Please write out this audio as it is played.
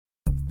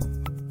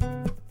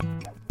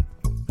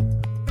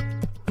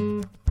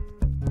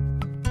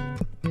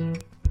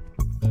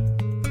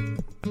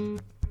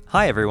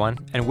Hi everyone,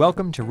 and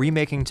welcome to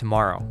Remaking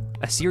Tomorrow,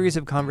 a series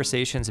of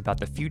conversations about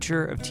the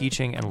future of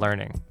teaching and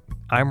learning.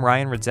 I'm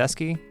Ryan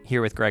Rudzeski,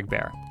 here with Greg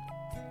Baer.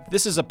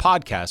 This is a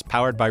podcast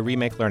powered by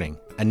Remake Learning,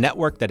 a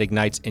network that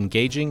ignites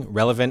engaging,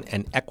 relevant,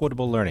 and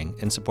equitable learning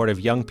in support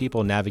of young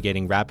people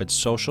navigating rapid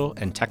social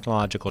and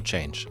technological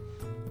change.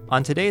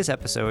 On today's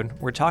episode,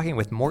 we're talking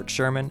with Mort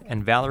Sherman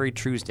and Valerie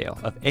Truesdale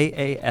of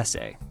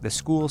AASA, the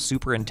School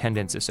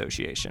Superintendents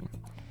Association.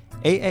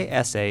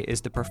 AASA is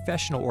the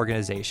professional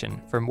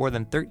organization for more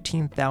than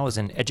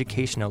 13,000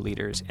 educational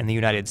leaders in the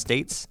United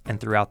States and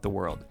throughout the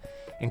world,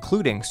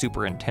 including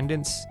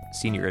superintendents,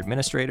 senior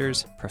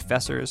administrators,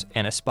 professors,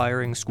 and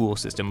aspiring school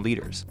system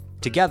leaders.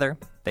 Together,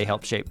 they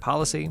help shape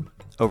policy,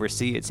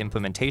 oversee its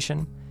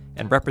implementation,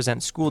 and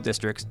represent school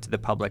districts to the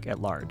public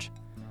at large.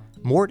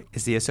 Mort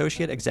is the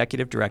Associate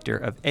Executive Director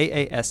of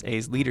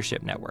AASA's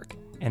Leadership Network,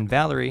 and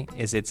Valerie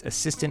is its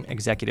Assistant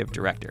Executive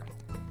Director.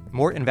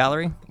 Mort and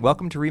Valerie,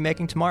 welcome to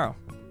Remaking Tomorrow.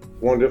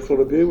 Wonderful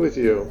to be with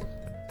you.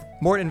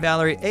 Mort and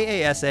Valerie,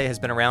 AASA has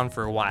been around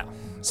for a while,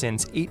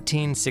 since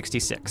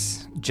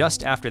 1866,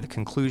 just after the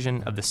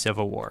conclusion of the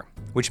Civil War,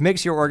 which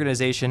makes your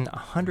organization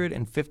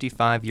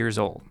 155 years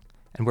old.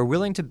 And we're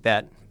willing to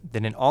bet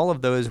that in all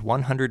of those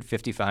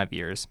 155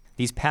 years,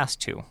 these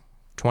past two,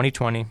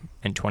 2020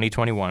 and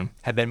 2021,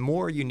 have been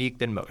more unique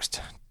than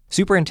most.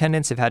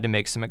 Superintendents have had to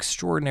make some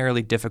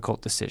extraordinarily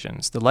difficult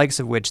decisions, the likes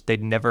of which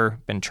they'd never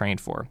been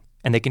trained for.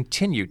 And they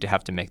continue to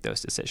have to make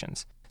those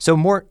decisions. So,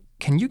 Mort,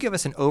 can you give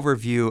us an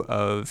overview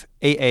of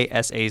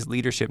AASA's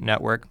leadership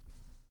network?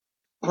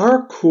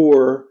 Our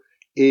core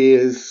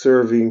is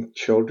serving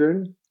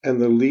children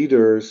and the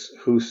leaders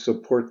who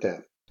support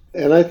them.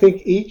 And I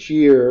think each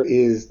year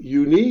is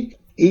unique.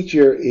 Each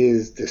year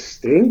is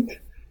distinct.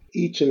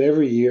 Each and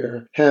every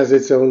year has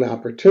its own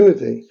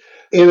opportunity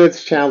and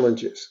its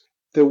challenges.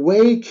 The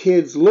way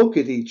kids look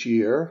at each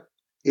year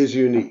is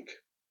unique.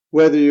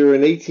 Whether you're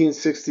in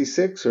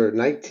 1866 or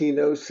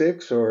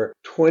 1906 or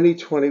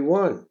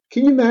 2021.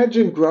 Can you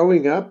imagine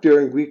growing up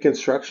during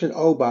Reconstruction?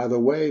 Oh, by the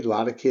way, a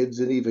lot of kids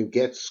didn't even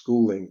get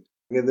schooling.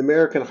 And the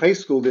American high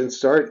school didn't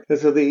start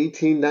until the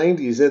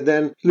 1890s. And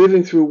then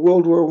living through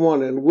World War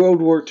I and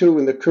World War II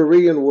and the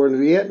Korean War and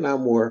the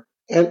Vietnam War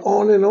and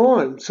on and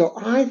on. So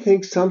I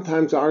think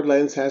sometimes our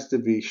lens has to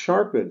be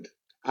sharpened.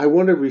 I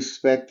want to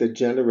respect the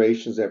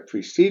generations that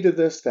preceded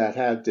us that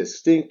had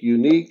distinct,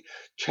 unique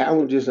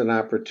challenges and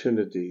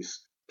opportunities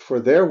for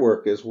their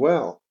work as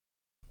well.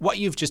 What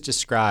you've just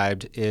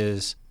described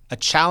is a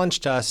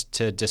challenge to us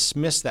to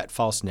dismiss that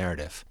false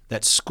narrative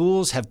that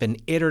schools have been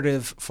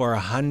iterative for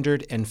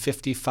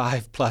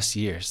 155 plus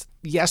years.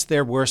 Yes,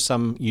 there were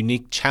some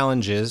unique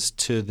challenges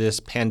to this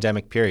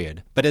pandemic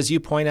period, but as you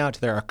point out,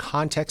 there are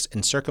contexts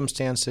and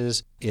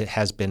circumstances. It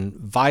has been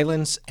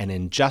violence and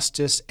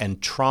injustice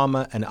and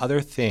trauma and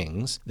other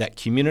things that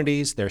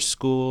communities, their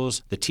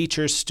schools, the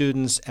teachers,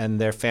 students, and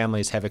their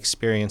families have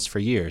experienced for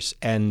years.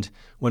 And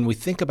when we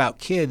think about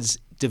kids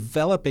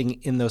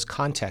developing in those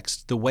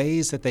contexts, the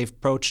ways that they've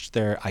approached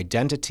their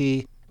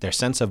identity, their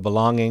sense of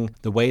belonging,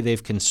 the way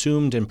they've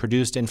consumed and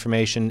produced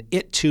information,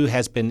 it too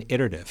has been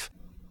iterative.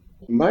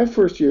 My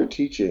first year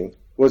teaching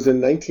was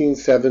in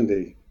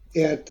 1970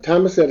 at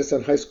Thomas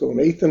Edison High School on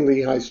 8th and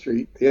Lee High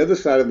Street, the other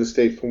side of the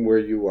state from where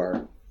you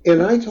are.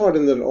 And I taught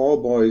in an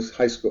all-boys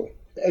high school.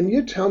 And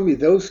you tell me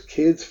those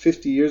kids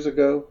 50 years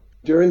ago,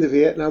 during the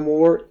Vietnam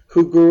War,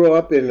 who grew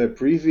up in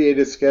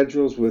abbreviated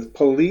schedules with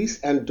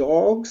police and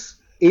dogs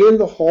in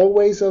the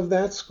hallways of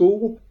that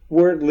school,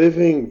 weren't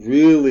living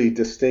really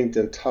distinct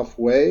and tough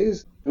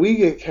ways. We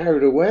get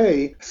carried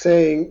away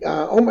saying,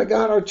 oh my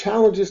God, our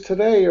challenges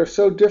today are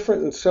so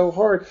different and so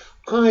hard.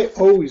 I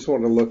always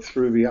want to look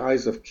through the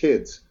eyes of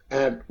kids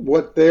at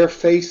what they're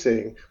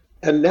facing.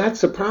 And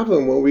that's a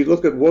problem when we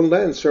look at one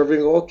lens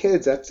serving all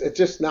kids. It's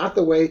just not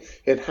the way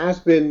it has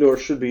been nor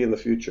should be in the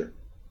future.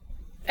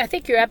 I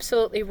think you're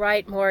absolutely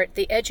right, Mort.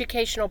 The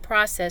educational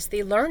process,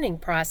 the learning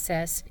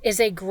process, is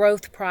a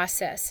growth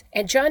process.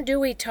 And John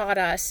Dewey taught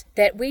us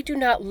that we do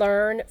not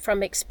learn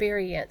from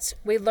experience.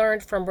 We learn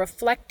from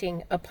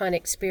reflecting upon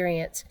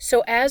experience.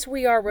 So as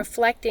we are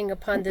reflecting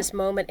upon this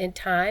moment in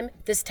time,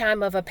 this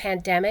time of a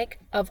pandemic,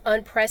 of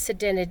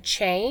unprecedented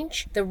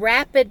change, the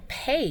rapid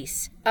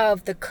pace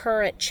of the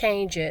current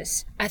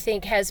changes, I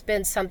think, has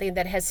been something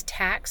that has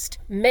taxed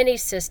many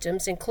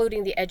systems,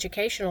 including the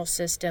educational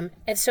system.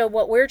 And so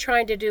what we're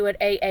trying to do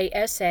at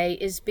AASA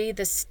is be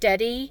the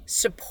steady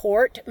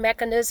support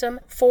mechanism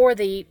for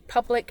the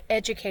public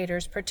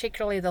educators,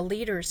 particularly the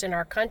leaders in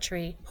our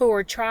country, who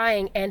are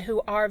trying and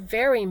who are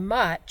very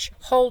much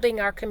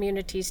holding our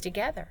communities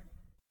together.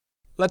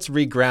 Let's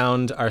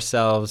reground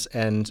ourselves,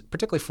 and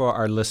particularly for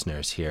our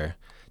listeners here,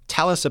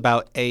 tell us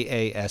about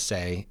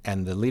AASA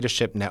and the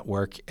Leadership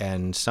Network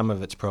and some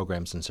of its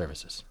programs and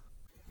services.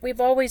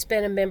 We've always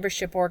been a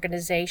membership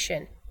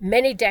organization.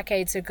 Many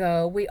decades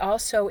ago, we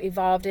also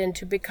evolved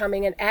into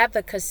becoming an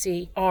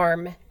advocacy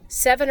arm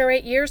 7 or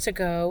 8 years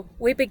ago,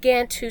 we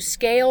began to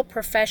scale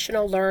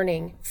professional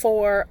learning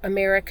for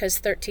America's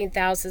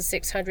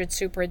 13,600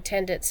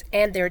 superintendents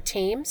and their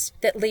teams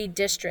that lead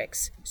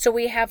districts. So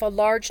we have a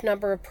large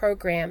number of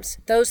programs.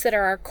 Those that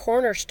are our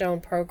cornerstone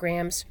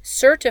programs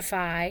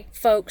certify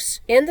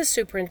folks in the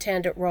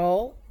superintendent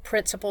role,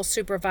 principal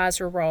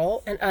supervisor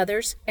role, and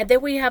others. And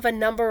then we have a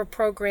number of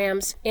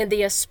programs in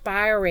the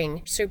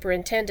aspiring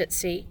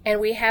superintendency, and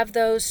we have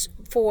those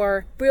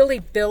for really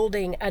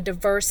building a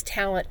diverse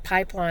talent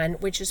pipeline,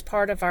 which is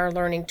part of our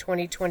Learning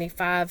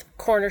 2025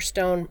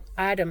 cornerstone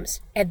items.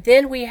 And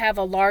then we have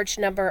a large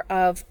number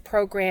of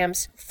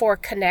programs for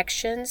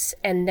connections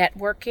and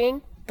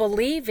networking,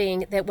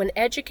 believing that when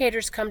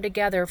educators come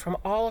together from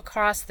all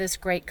across this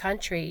great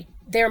country,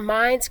 their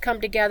minds come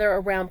together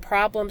around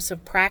problems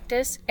of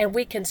practice, and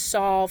we can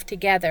solve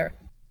together.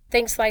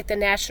 Things like the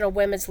National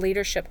Women's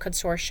Leadership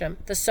Consortium,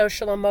 the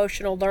Social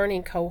Emotional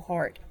Learning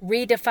Cohort,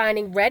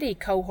 Redefining Ready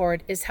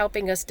cohort is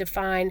helping us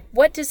define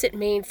what does it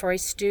mean for a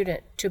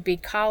student to be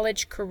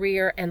college,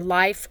 career, and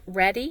life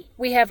ready.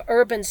 We have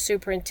urban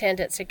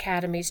superintendents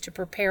academies to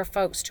prepare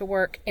folks to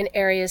work in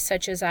areas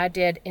such as I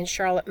did in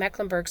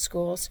Charlotte-Mecklenburg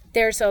schools.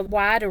 There's a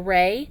wide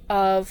array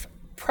of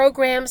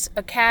programs,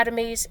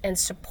 academies, and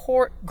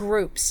support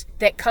groups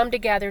that come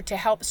together to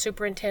help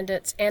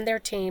superintendents and their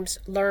teams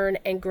learn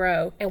and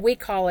grow, and we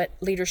call it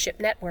Leadership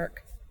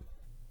Network.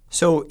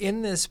 So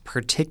in this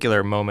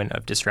particular moment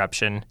of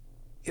disruption,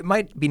 it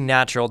might be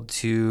natural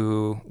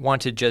to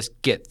want to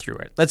just get through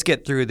it. Let's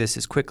get through this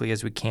as quickly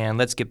as we can.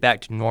 Let's get back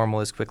to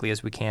normal as quickly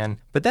as we can.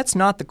 But that's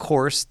not the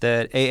course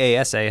that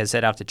AASA has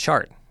set out to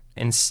chart.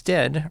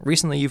 Instead,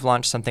 recently you've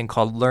launched something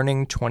called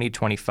Learning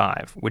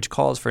 2025, which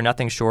calls for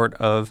nothing short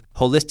of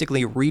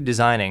holistically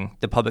redesigning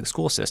the public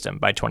school system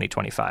by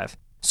 2025.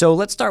 So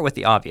let's start with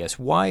the obvious.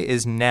 Why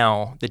is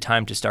now the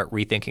time to start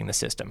rethinking the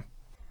system?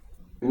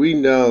 We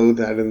know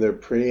that in the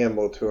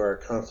preamble to our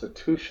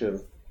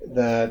Constitution,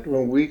 that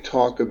when we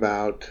talk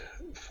about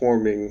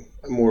forming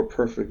a more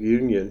perfect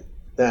union,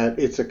 that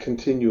it's a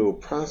continual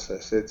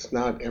process. It's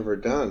not ever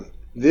done.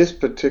 This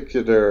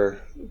particular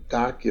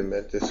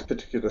document, this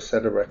particular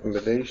set of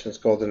recommendations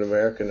called an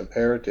American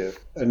Imperative,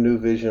 a new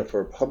vision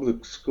for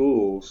public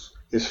schools,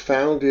 is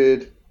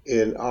founded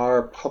in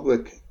our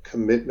public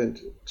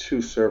commitment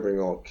to serving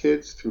all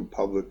kids through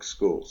public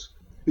schools.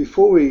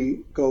 Before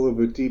we go a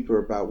little bit deeper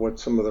about what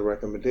some of the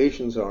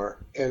recommendations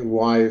are and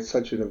why it's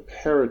such an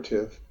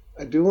imperative,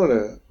 I do want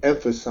to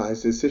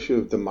emphasize this issue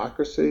of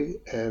democracy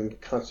and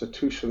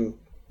Constitution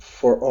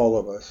for all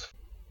of us.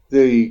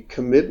 The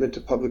commitment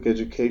to public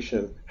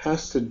education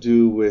has to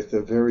do with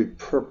the very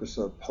purpose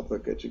of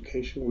public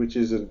education, which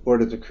is in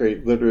order to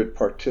create literate,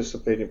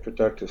 participating,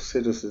 productive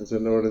citizens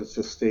in order to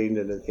sustain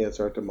and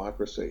enhance our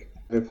democracy.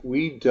 If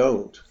we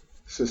don't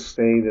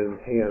sustain and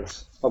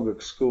enhance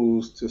public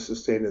schools to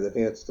sustain and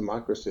enhance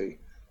democracy,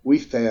 we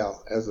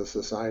fail as a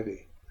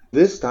society.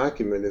 This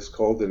document is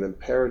called an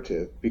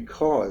imperative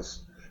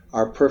because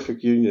our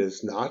perfect union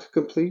is not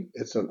complete.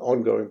 It's an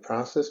ongoing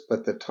process,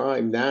 but the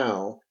time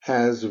now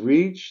has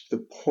reached the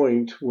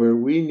point where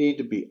we need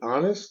to be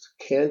honest,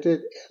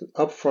 candid, and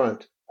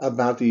upfront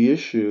about the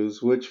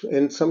issues which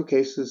in some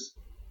cases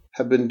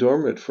have been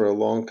dormant for a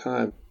long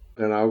time.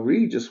 And I'll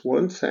read just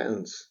one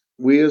sentence.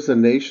 We as a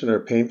nation are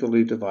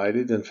painfully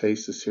divided and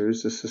face a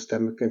series of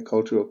systemic and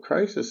cultural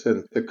crises,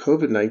 and the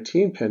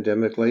COVID-19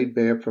 pandemic laid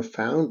bare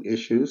profound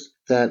issues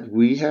that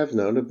we have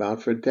known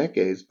about for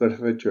decades but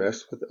have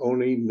addressed with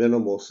only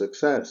minimal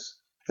success.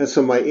 And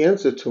so my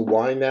answer to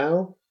why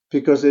now?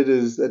 Because it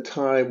is a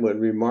time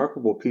when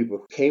remarkable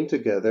people came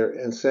together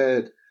and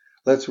said,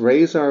 let's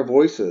raise our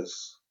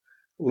voices.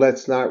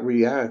 Let's not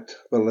react,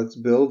 but let's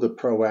build a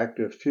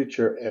proactive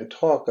future and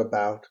talk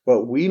about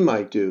what we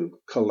might do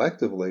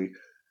collectively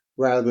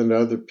rather than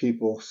other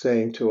people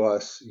saying to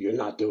us, you're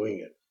not doing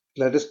it.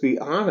 Let us be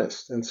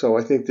honest. And so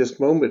I think this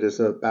moment is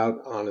about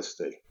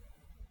honesty.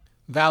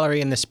 Valerie,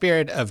 in the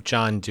spirit of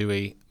John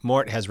Dewey,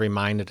 Mort has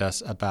reminded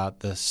us about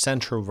the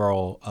central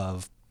role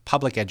of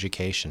public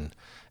education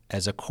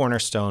as a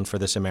cornerstone for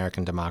this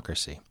American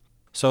democracy.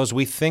 So as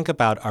we think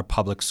about our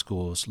public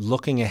schools,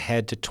 looking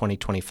ahead to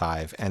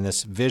 2025 and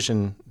this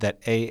vision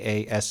that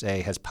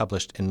AASA has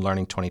published in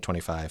Learning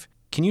 2025,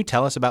 can you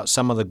tell us about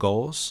some of the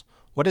goals?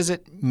 What is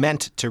it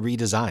meant to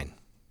redesign?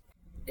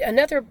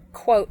 Another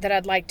quote that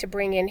I'd like to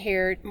bring in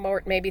here,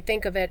 Mort maybe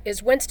think of it,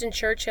 is Winston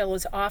Churchill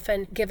is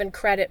often given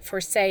credit for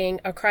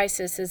saying a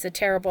crisis is a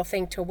terrible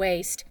thing to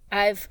waste.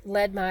 I've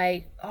led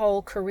my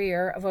whole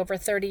career of over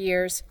 30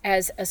 years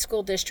as a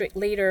school district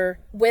leader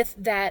with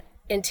that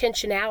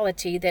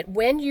intentionality that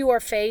when you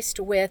are faced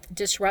with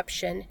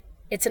disruption,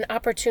 it's an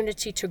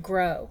opportunity to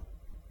grow.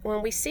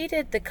 When we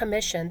seated the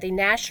commission, the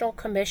National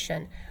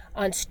Commission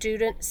on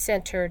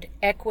Student-Centered,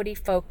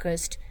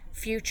 Equity-Focused,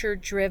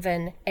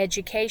 Future-Driven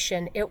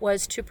Education, it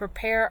was to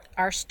prepare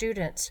our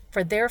students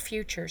for their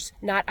futures,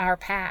 not our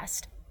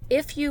past.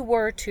 If you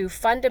were to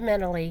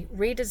fundamentally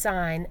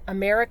redesign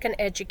American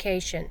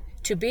education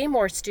to be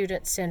more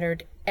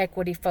student-centered,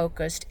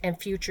 equity-focused,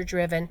 and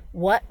future-driven,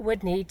 what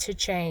would need to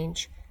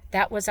change?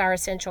 That was our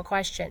essential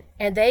question.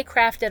 And they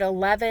crafted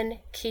 11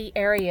 key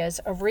areas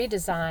of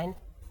redesign,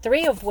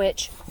 3 of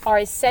which are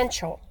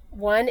essential.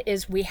 One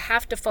is we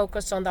have to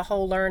focus on the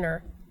whole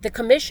learner. The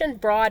commission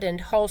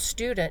broadened whole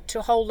student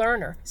to whole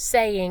learner,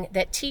 saying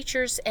that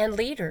teachers and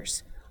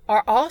leaders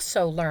are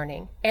also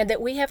learning and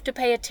that we have to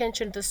pay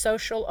attention to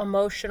social,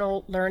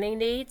 emotional learning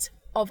needs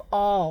of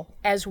all,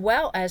 as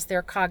well as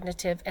their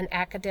cognitive and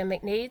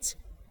academic needs.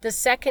 The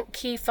second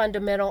key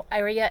fundamental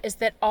area is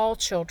that all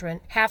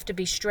children have to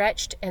be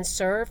stretched and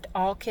served.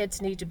 All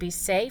kids need to be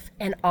safe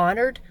and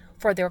honored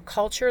for their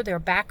culture, their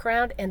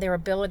background, and their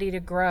ability to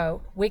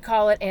grow. We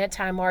call it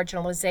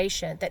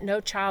anti-marginalization, that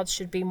no child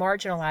should be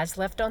marginalized,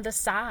 left on the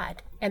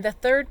side. And the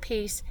third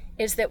piece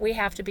is that we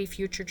have to be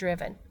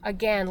future-driven.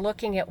 Again,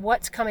 looking at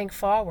what's coming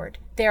forward.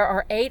 There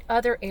are 8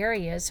 other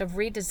areas of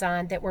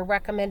redesign that were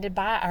recommended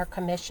by our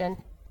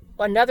commission.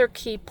 Another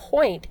key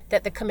point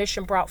that the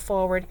commission brought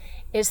forward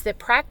is that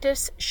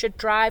practice should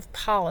drive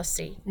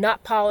policy,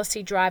 not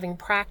policy driving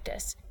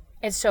practice.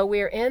 And so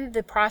we're in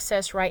the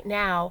process right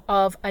now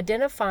of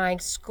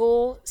identifying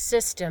school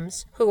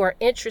systems who are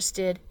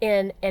interested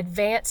in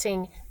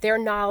advancing their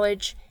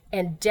knowledge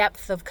and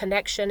depth of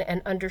connection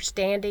and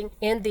understanding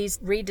in these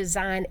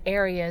redesign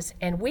areas.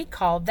 And we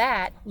call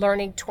that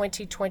Learning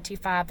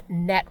 2025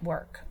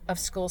 Network of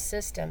School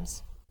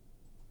Systems.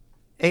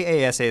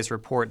 AASA's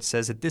report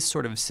says that this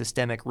sort of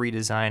systemic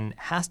redesign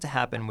has to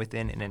happen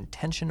within an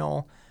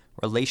intentional,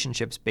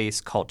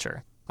 relationships-based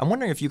culture. I'm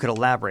wondering if you could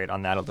elaborate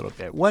on that a little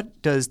bit.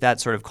 What does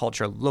that sort of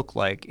culture look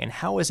like, and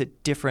how is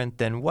it different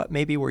than what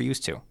maybe we're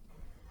used to?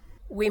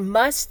 We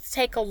must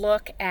take a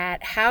look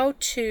at how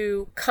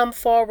to come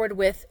forward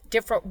with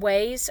different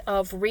ways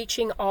of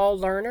reaching all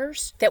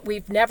learners that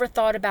we've never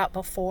thought about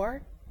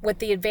before. With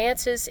the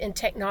advances in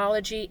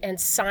technology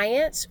and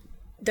science,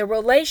 the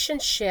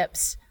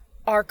relationships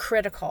are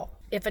critical.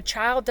 If a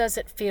child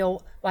doesn't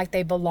feel like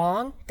they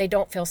belong, they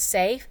don't feel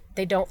safe,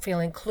 they don't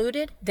feel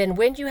included, then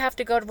when you have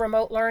to go to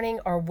remote learning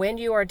or when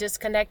you are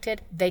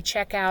disconnected, they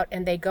check out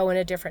and they go in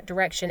a different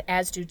direction,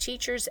 as do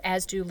teachers,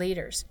 as do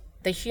leaders.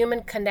 The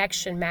human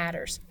connection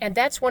matters. And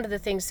that's one of the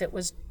things that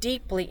was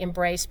deeply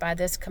embraced by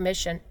this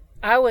commission.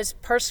 I was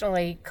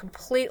personally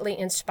completely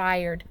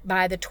inspired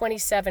by the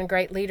 27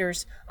 great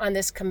leaders on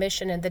this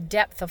commission and the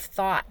depth of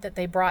thought that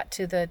they brought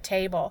to the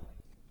table.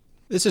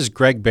 This is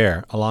Greg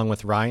Baer, along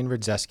with Ryan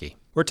Rdzeski.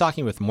 We're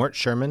talking with Mort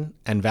Sherman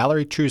and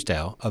Valerie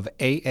Truesdale of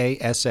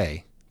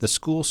AASA, the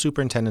School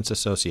Superintendents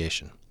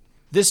Association.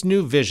 This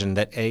new vision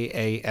that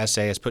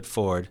AASA has put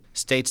forward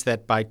states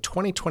that by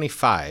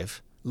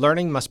 2025,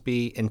 learning must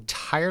be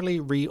entirely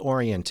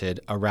reoriented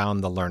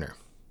around the learner.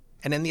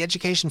 And in the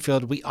education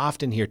field, we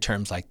often hear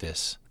terms like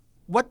this.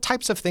 What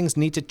types of things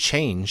need to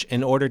change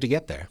in order to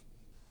get there?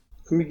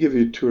 Let me give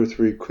you 2 or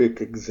 3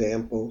 quick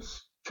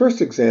examples.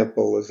 First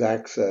example is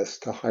access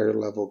to higher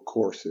level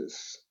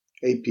courses,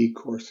 AP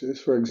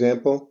courses, for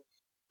example,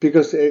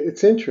 because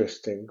it's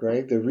interesting,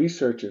 Greg. The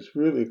research is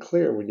really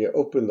clear when you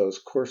open those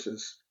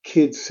courses.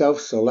 Kids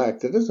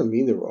self-select. It doesn't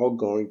mean they're all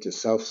going to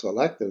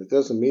self-select, and it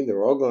doesn't mean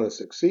they're all going to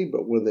succeed,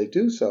 but when they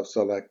do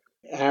self-select,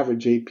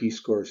 average AP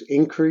scores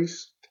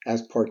increase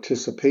as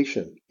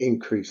participation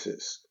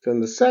increases.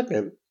 Then the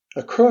second,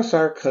 across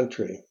our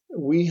country,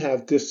 we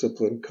have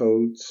discipline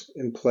codes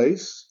in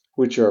place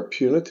which are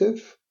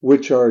punitive,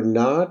 which are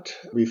not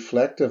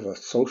reflective of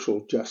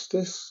social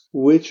justice,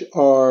 which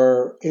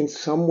are in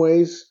some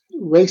ways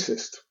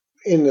racist,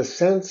 in the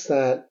sense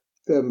that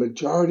the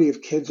majority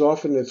of kids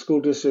often in school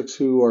districts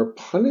who are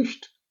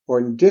punished or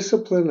in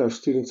discipline are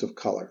students of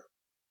color.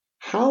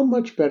 How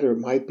much better it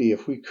might be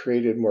if we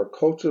created more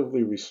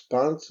culturally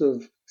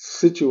responsive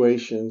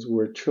situations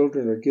where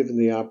children are given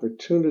the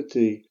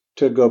opportunity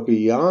to go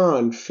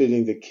beyond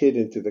fitting the kid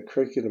into the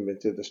curriculum,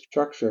 into the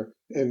structure.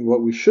 And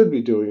what we should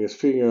be doing is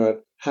figuring out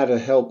how to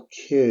help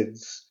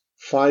kids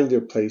find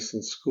their place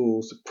in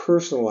schools, to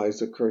personalize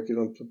the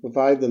curriculum, to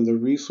provide them the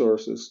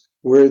resources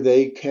where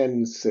they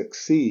can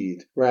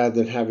succeed rather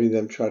than having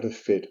them try to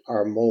fit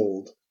our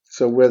mold.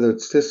 So whether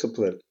it's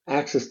discipline,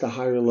 access to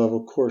higher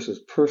level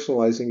courses,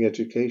 personalizing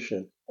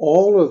education,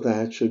 all of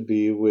that should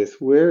be with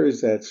where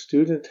is that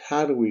student?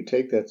 How do we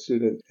take that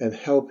student and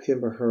help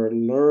him or her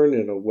learn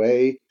in a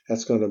way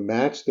that's going to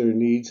match their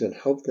needs and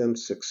help them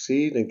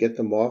succeed and get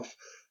them off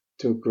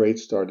to a great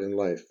start in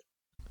life?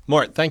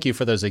 Mort, thank you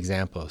for those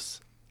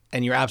examples.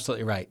 And you're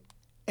absolutely right.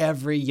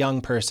 Every young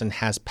person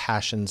has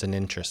passions and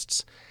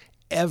interests.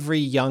 Every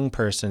young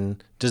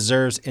person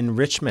deserves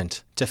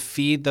enrichment to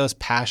feed those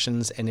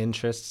passions and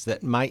interests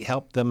that might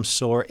help them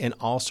soar in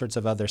all sorts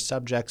of other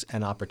subjects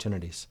and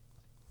opportunities.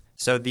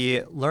 So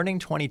the Learning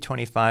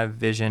 2025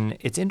 vision,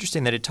 it's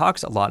interesting that it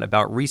talks a lot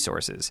about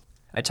resources.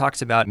 It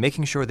talks about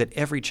making sure that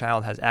every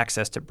child has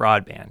access to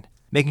broadband,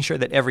 making sure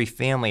that every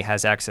family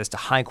has access to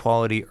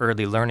high-quality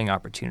early learning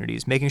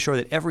opportunities, making sure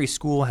that every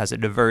school has a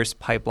diverse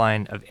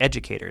pipeline of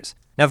educators.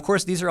 Now, of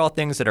course, these are all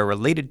things that are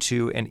related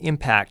to and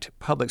impact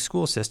public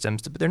school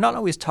systems, but they're not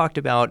always talked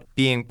about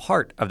being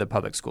part of the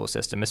public school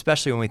system,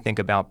 especially when we think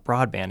about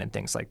broadband and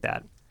things like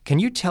that. Can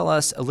you tell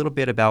us a little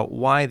bit about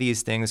why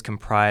these things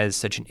comprise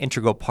such an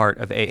integral part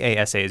of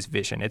AASA's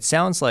vision? It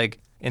sounds like,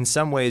 in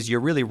some ways, you're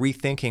really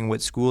rethinking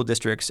what school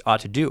districts ought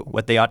to do,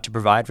 what they ought to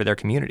provide for their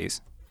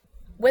communities.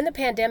 When the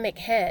pandemic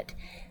hit,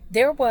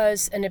 there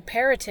was an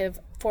imperative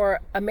for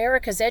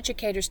America's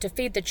educators to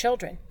feed the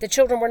children. The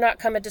children were not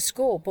coming to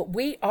school, but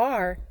we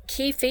are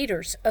key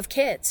feeders of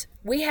kids.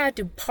 We had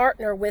to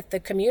partner with the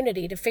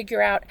community to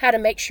figure out how to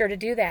make sure to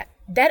do that.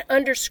 That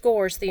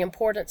underscores the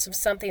importance of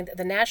something that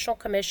the National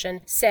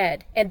Commission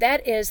said, and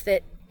that is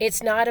that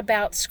it's not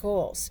about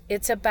schools.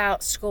 It's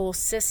about school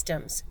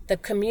systems. The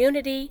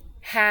community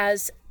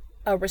has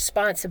a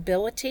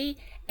responsibility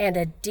and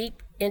a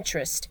deep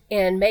interest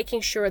in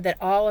making sure that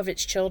all of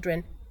its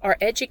children are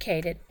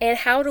educated. And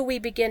how do we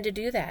begin to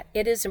do that?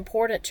 It is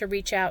important to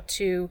reach out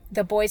to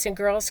the Boys and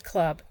Girls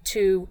Club,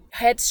 to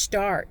Head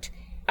Start,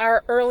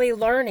 our early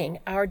learning,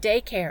 our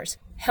daycares,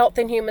 Health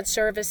and Human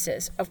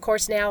Services, of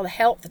course now the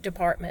health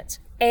departments,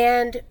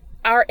 and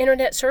our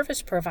internet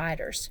service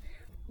providers.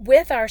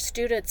 With our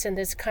students in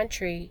this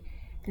country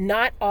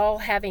not all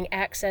having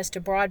access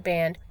to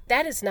broadband,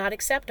 that is not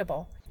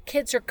acceptable.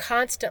 Kids are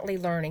constantly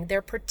learning.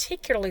 They're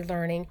particularly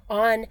learning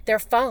on their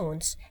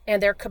phones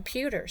and their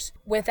computers.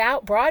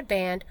 Without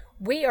broadband,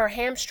 we are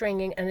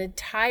hamstringing an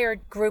entire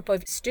group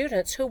of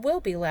students who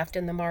will be left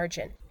in the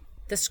margin.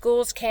 The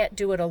schools can't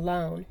do it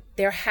alone.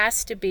 There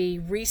has to be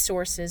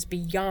resources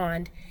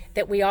beyond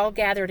that we all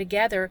gather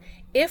together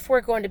if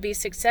we're going to be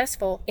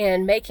successful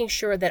in making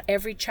sure that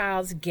every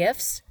child's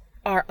gifts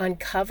are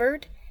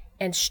uncovered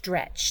and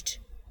stretched.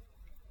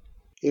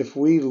 If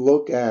we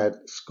look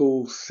at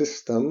school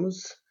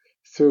systems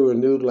through a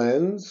new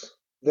lens,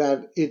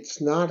 that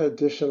it's not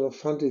additional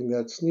funding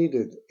that's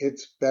needed,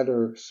 it's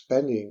better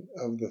spending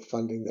of the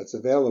funding that's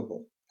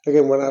available.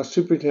 Again, when I was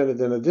superintendent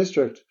in a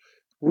district,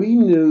 we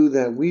knew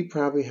that we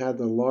probably had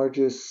the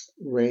largest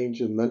range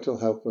of mental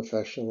health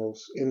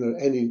professionals in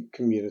any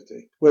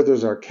community, whether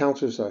it's our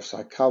counselors, our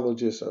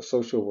psychologists, our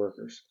social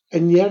workers.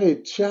 And yet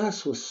it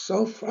just was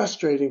so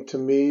frustrating to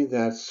me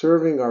that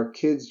serving our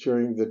kids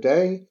during the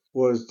day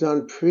was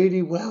done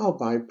pretty well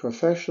by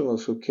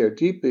professionals who care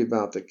deeply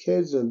about the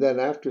kids. And then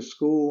after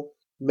school,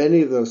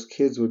 many of those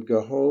kids would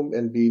go home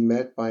and be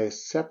met by a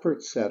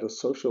separate set of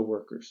social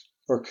workers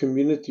or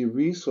community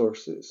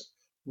resources,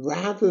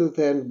 rather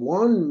than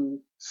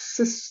one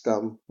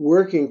system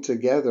working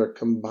together,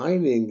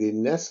 combining the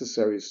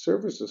necessary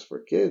services for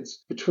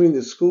kids between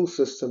the school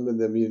system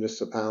and the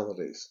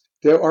municipalities.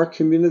 There are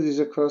communities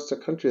across the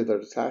country that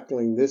are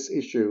tackling this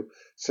issue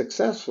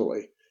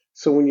successfully.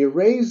 So when you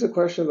raise the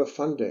question of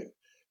funding,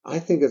 I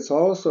think it's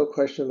also a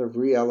question of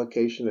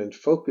reallocation and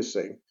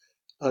focusing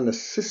on a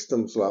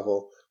systems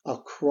level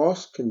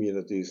across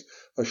communities,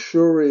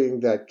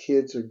 assuring that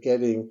kids are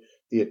getting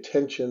the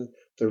attention,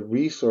 the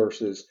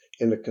resources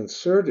in a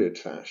concerted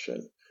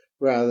fashion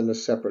rather than a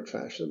separate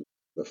fashion.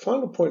 The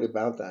final point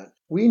about that,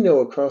 we know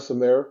across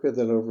America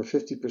that over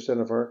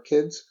 50% of our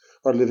kids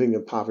are living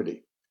in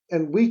poverty.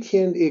 And we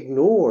can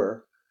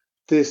ignore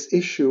this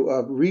issue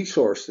of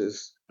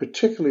resources,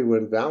 particularly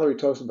when Valerie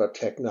talks about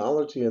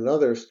technology and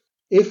others.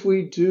 If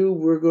we do,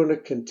 we're going to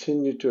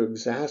continue to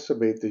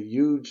exacerbate the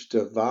huge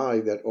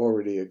divide that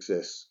already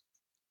exists.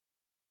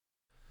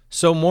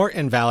 So Mort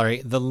and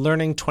Valerie, the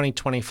Learning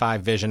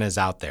 2025 vision is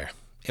out there.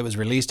 It was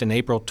released in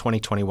April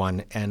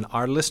 2021, and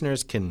our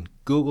listeners can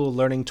Google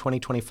Learning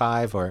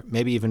 2025, or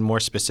maybe even more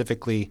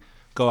specifically,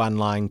 go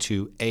online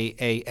to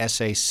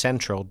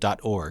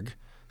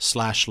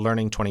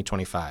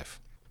aasacentral.org/learning2025.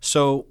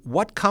 So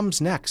what comes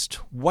next?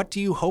 What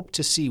do you hope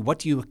to see? What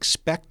do you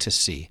expect to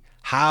see?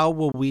 How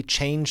will we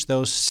change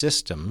those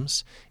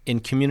systems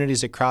in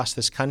communities across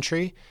this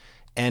country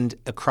and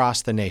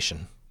across the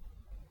nation?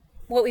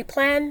 What we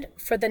plan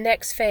for the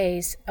next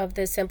phase of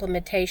this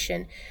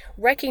implementation,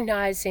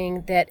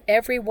 recognizing that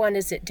everyone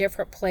is at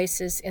different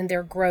places in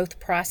their growth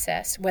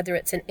process, whether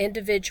it's an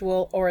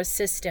individual or a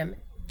system,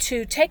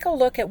 to take a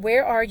look at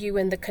where are you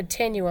in the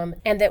continuum,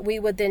 and that we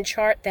would then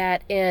chart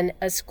that in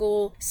a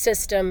school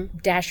system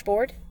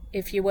dashboard,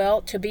 if you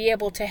will, to be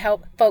able to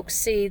help folks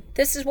see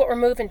this is what we're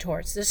moving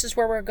towards, this is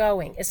where we're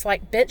going. It's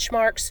like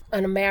benchmarks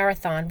on a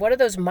marathon. What are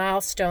those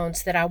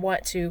milestones that I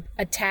want to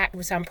attack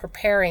as I'm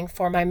preparing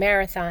for my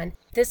marathon?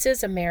 This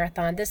is a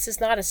marathon. This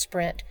is not a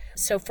sprint.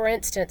 So for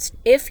instance,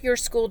 if your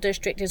school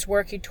district is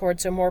working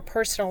towards a more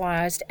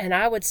personalized, and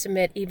I would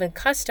submit even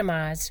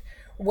customized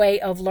way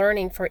of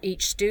learning for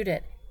each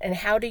student, and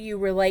how do you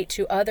relate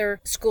to other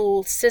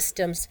school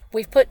systems?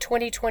 We've put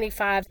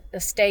 2025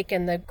 a stake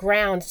in the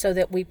ground so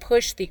that we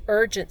push the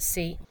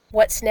urgency.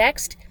 What's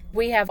next?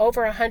 We have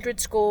over 100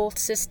 school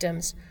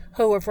systems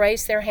who have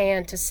raised their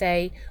hand to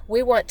say,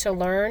 we want to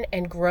learn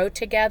and grow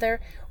together.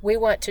 We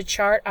want to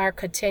chart our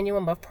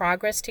continuum of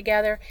progress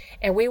together,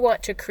 and we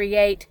want to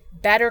create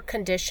better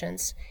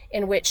conditions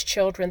in which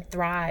children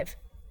thrive.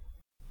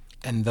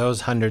 And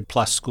those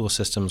 100-plus school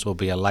systems will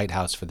be a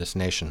lighthouse for this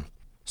nation.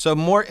 So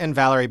Mort and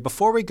Valerie,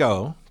 before we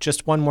go,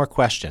 just one more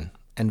question.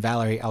 And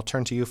Valerie, I'll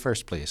turn to you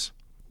first, please.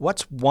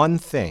 What's one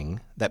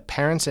thing that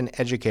parents and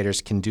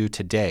educators can do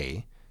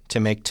today to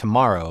make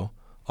tomorrow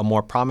a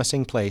more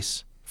promising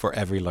place for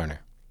every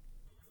learner.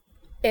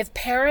 If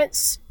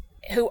parents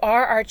who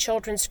are our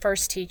children's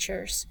first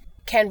teachers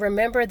can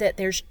remember that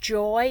there's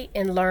joy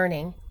in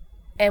learning,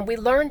 and we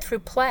learn through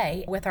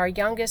play with our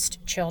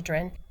youngest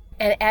children,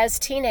 and as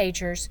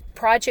teenagers,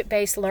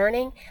 project-based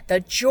learning,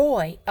 the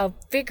joy of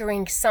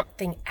figuring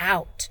something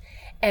out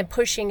and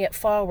pushing it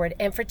forward.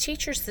 And for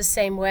teachers the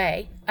same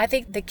way. I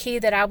think the key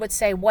that I would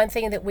say, one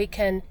thing that we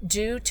can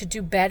do to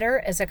do better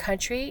as a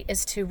country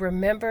is to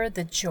remember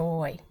the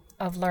joy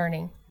of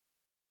learning.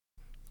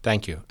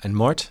 Thank you. And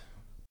Mort?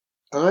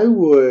 I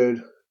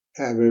would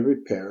have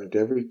every parent,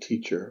 every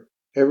teacher,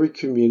 every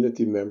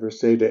community member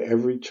say to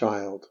every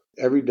child,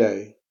 every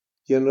day,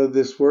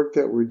 this work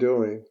that we're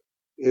doing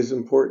is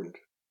important.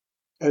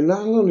 And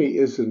not only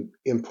is it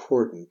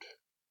important,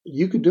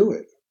 you could do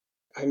it.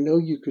 I know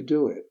you could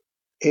do it.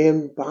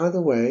 And by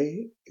the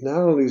way,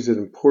 not only is it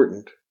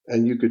important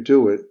and you could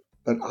do it,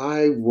 but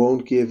I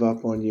won't give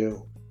up on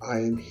you. I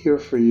am here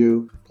for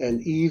you.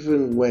 And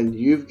even when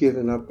you've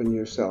given up on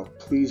yourself,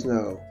 please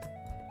know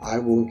I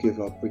won't give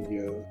up on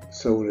you.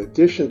 So in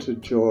addition to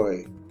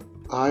joy,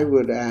 I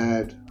would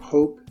add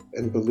hope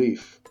and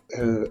belief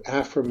and an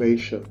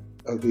affirmation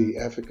of the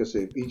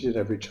efficacy of each and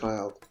every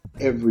child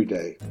every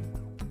day.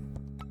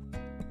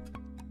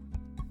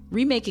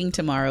 Remaking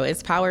Tomorrow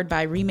is powered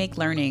by Remake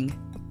Learning,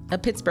 a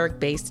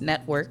Pittsburgh-based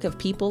network of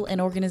people and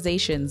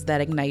organizations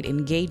that ignite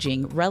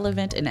engaging,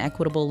 relevant, and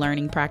equitable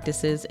learning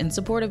practices in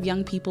support of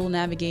young people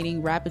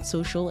navigating rapid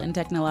social and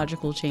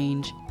technological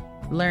change.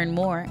 Learn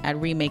more at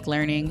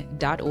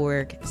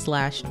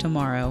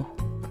remakelearning.org/tomorrow.